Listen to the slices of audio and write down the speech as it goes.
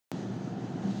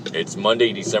It's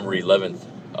Monday, December 11th.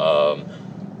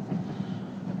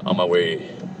 On my way,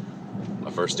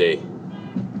 my first day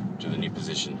to the new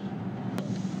position.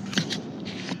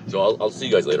 So I'll see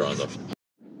you guys later on though.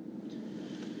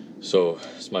 So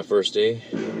it's my first day.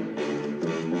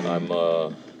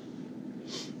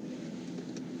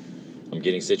 I'm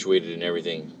getting situated and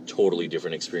everything. Totally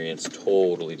different experience.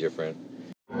 Totally different.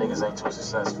 Niggas ain't too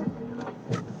successful.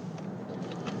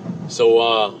 So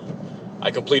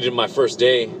I completed my first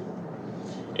day.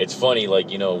 It's funny,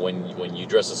 like, you know, when you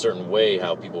dress a certain way,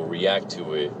 how people react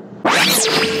to it.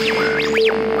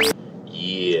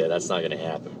 Yeah, that's not gonna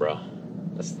happen, bro.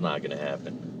 That's not gonna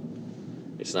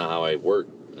happen. It's not how I work,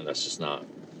 and that's just not.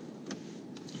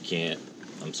 You can't.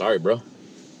 I'm sorry, bro.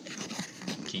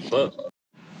 Keep up.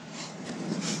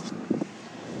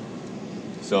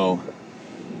 So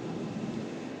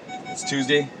it's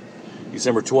Tuesday,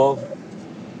 December 12th.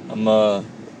 I'm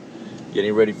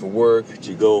getting ready for work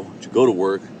to go to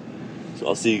work. So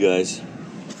I'll see you guys.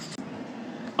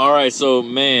 All right, so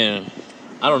man,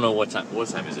 I don't know what time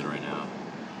is it right now?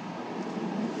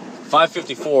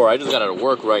 5:54. I just got out of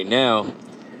work right now.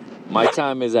 My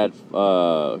time is at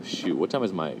shoot. What time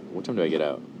do I get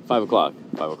out? 5 o'clock.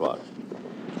 5 o'clock.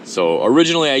 So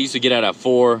originally I used to get out at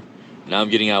 4. Now I'm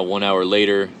getting out 1 hour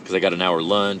later because I got an hour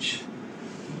lunch.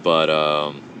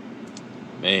 But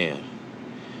man,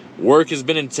 work has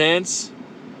been intense,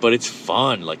 but it's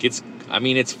fun. Like it's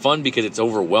fun because it's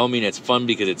overwhelming. It's fun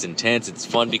because it's intense. It's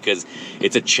fun because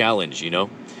it's a challenge, you know?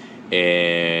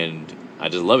 And I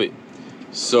just love it.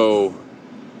 So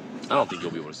I don't think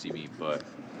you'll be able to see me, but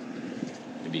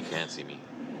maybe you can see me.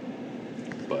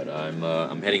 But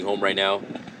I'm heading home right now.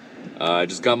 I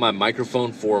just got my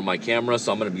microphone for my camera,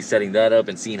 so I'm gonna be setting that up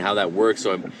and seeing how that works.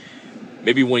 So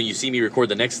maybe when you see me record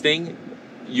the next thing,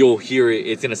 you'll hear it.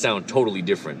 It's gonna sound totally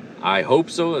different. I hope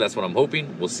so. That's what I'm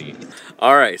hoping. We'll see.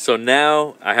 All right. So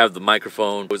now I have the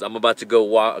microphone. I'm about to go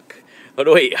walk. Oh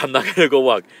no, wait. I'm not gonna go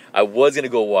walk. I was gonna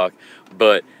go walk,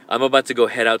 but I'm about to go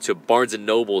head out to Barnes and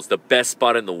Noble's, the best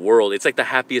spot in the world. It's like the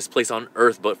happiest place on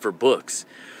earth, but for books.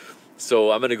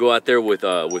 So I'm gonna go out there with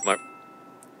my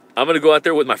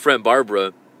friend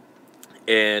Barbara,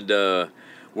 and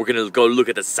we're gonna go look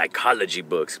at the psychology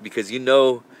books because you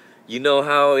know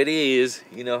how it is.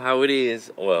 You know how it is.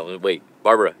 Well, wait,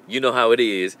 Barbara, you know how it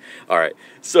is. All right,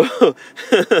 so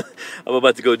I'm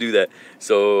about to go do that.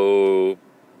 So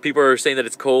people are saying that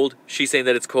it's cold. She's saying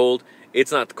that it's cold.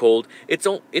 It's not cold. It's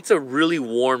a really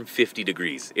warm 50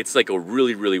 degrees. It's like a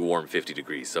really, really warm 50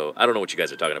 degrees. So I don't know what you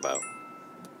guys are talking about.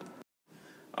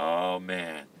 Oh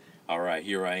man. All right,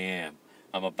 here I am.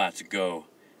 I'm about to go.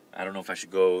 I don't know if I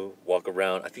should go walk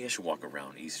around. I think I should walk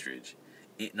around Eastridge.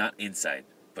 Not inside,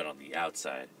 but on the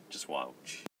outside. Just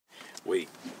watch. Wait,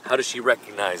 how does she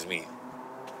recognize me?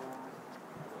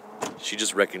 She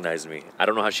just recognized me. I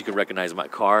don't know how she could recognize my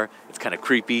car. It's kind of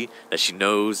creepy that she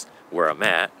knows where I'm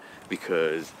at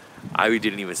because I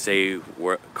didn't even say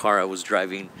what car I was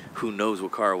driving. Who knows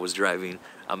what car I was driving?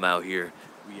 I'm out here.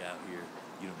 We out here.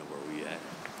 You don't know where we at.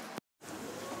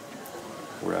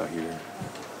 We're out here.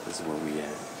 This is where we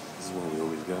at. This is where we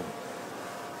always go.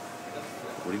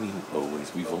 What do you mean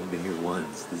always? We've only been here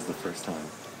once. This is the first time.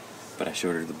 But I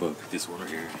showed her the book. This one right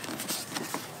here.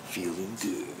 Feeling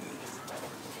good.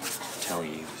 I'm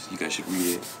telling you, you guys should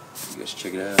read it. You guys should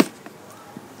check it out.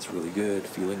 It's really good.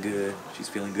 Feeling good. She's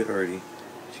feeling good already.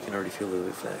 She can already feel the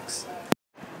effects.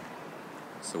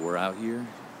 So we're out here.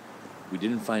 We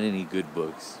didn't find any good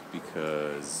books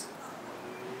because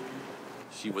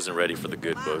she wasn't ready for the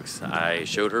good books. I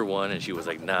showed her one and she was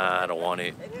like, nah, I don't want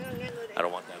it. I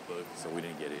don't want that book, so we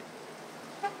didn't get it.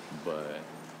 But,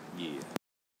 yeah.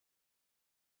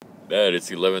 Man, it's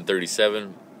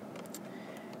 11:37.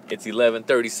 It's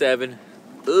 11:37.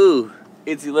 Ooh,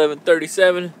 it's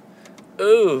 11:37.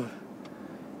 Ooh.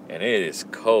 And it is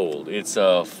cold. It's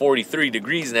 43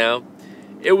 degrees now.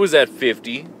 It was at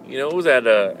 50. You know, it was at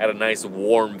a nice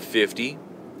warm 50.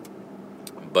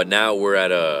 But now we're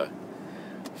at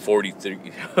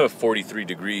 43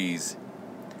 degrees.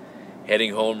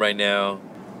 Heading home right now.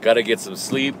 Gotta get some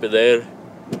sleep and then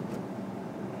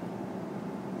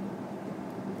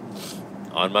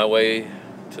on my way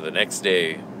to the next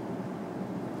day.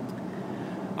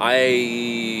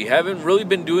 I haven't really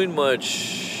been doing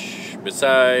much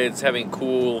besides having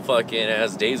cool fucking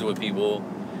ass days with people.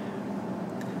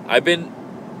 I've been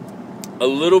a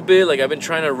little bit, like, I've been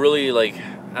trying to really, like,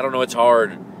 I don't know, it's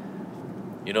hard.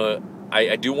 You know,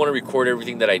 I do want to record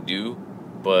everything that I do,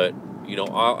 but, you know,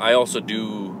 I also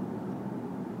do,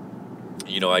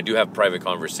 you know, I do have private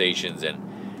conversations, and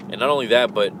not only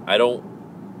that, but I don't,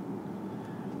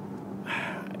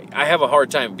 I have a hard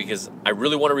time because I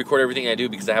really want to record everything I do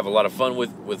because I have a lot of fun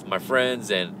with my friends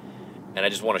and I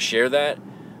just want to share that.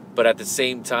 But at the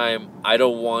same time, I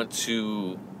don't want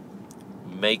to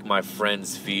make my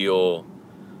friends feel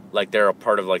like they're a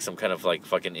part of like some kind of like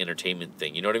fucking entertainment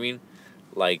thing. You know what I mean?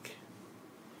 Like,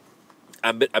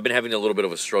 I've been having a little bit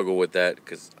of a struggle with that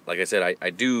because, like I said, I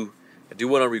do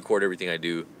want to record everything I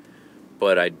do,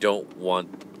 but I don't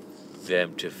want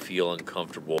them to feel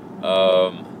uncomfortable.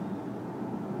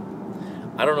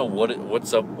 I don't know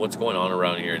what's going on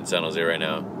around here in San Jose right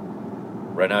now.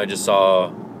 Right now, I just saw,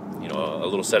 you know, a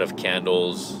little set of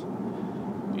candles.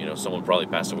 You know, someone probably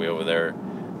passed away over there.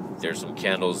 There's some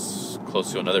candles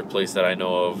close to another place that I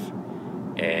know of,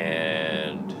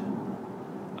 and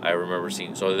I remember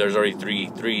seeing. So there's already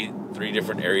three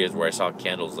different areas where I saw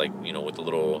candles, like, you know, with the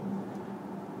little,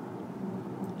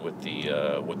 with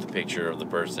the picture of the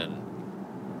person.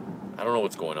 I don't know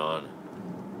what's going on.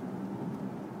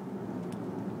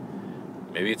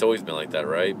 Maybe it's always been like that,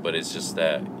 right? But it's just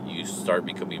that you start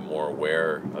becoming more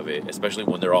aware of it, especially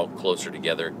when they're all closer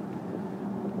together.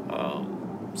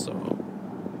 So,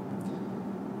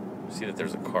 see that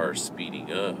there's a car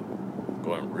speeding up,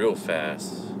 going real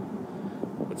fast.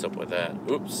 What's up with that?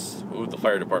 Oops. Ooh, the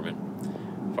fire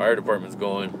department. Fire department's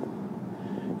going.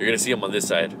 You're going to see them on this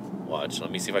side. Watch.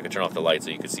 Let me see if I can turn off the light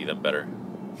so you can see them better.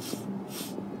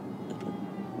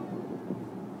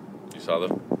 You saw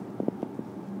them?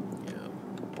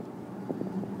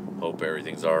 Hope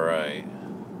everything's alright.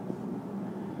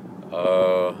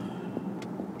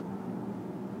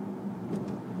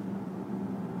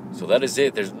 So that is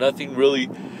it. There's nothing really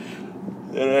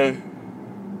that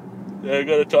I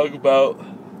gotta talk about.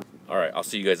 Alright, I'll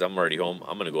see you guys. I'm already home.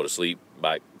 I'm gonna go to sleep.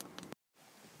 Bye.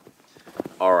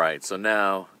 Alright, so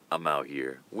now I'm out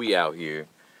here. We out here.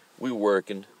 We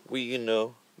working. We, you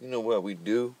know what we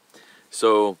do.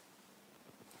 So,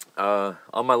 on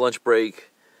my lunch break,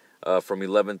 from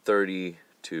 11:30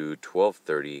 to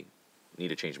 12:30, need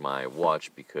to change my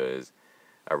watch because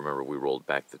I remember we rolled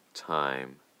back the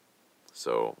time,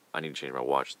 so I need to change my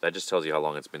watch. That just tells you how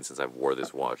long it's been since I've wore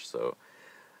this watch. So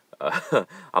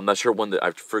I'm not sure when I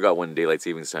forgot when daylight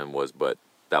savings time was, but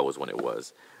that was when it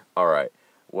was. All right,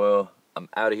 well, I'm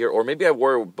out of here, or maybe I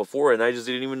wore it before and I just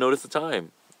didn't even notice the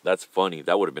time. That's funny.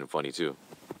 That would have been funny too.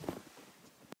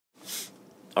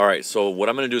 All right, so what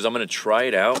I'm gonna do is I'm gonna try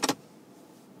it out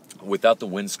without the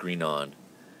windscreen on.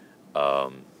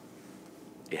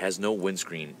 It has no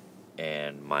windscreen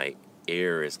and my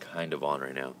air is kind of on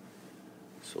right now.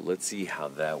 So let's see how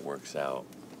that works out.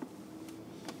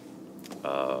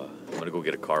 I'm gonna go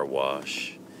get a car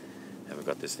wash. Haven't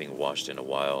got this thing washed in a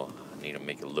while. I need to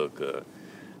make it look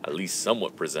at least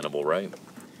somewhat presentable, right?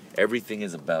 Everything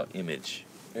is about image.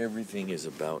 Everything is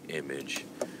about image.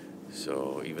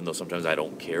 So even though sometimes I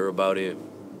don't care about it,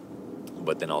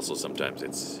 but then also sometimes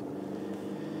it's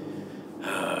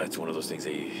one of those things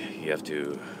that you have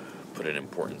to put an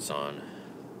importance on.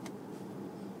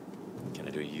 Can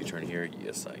I do a U-turn here?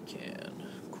 Yes, I can.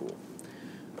 Cool.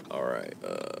 All right.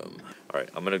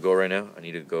 I'm gonna go right now. I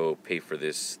need to go pay for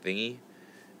this thingy,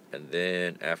 and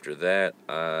then after that,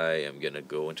 I am gonna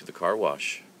go into the car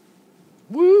wash.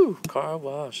 Woo! Car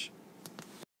wash.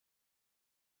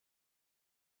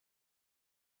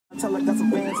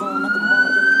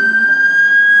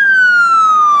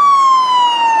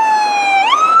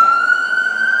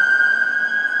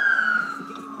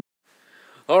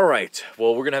 All right,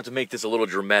 well, we're going to have to make this a little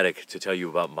dramatic to tell you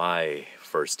about my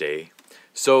first day.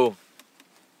 So,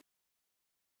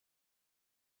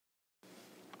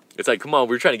 it's like, come on,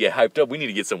 we're trying to get hyped up. We need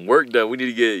to get some work done. We need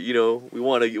to get, we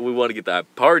want to get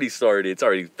that party started. It's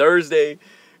already Thursday.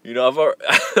 I've already,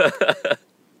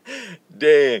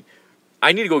 dang.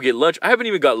 I need to go get lunch. I haven't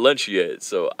even got lunch yet,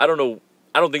 so I don't know.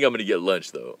 I don't think I'm going to get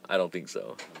lunch, though. I don't think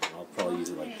so. I'll probably use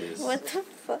it like this. What the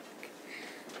fuck?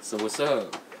 So what's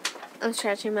up? I'm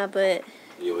scratching my butt.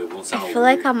 Yo, it won't sound I feel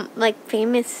weird. like I'm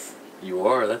famous You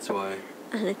are, that's why.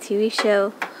 on a TV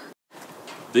show.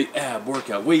 The ab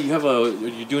workout. Wait,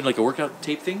 you're doing like a workout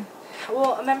tape thing?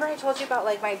 Well, remember I told you about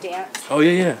like my dance? Oh,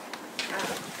 yeah.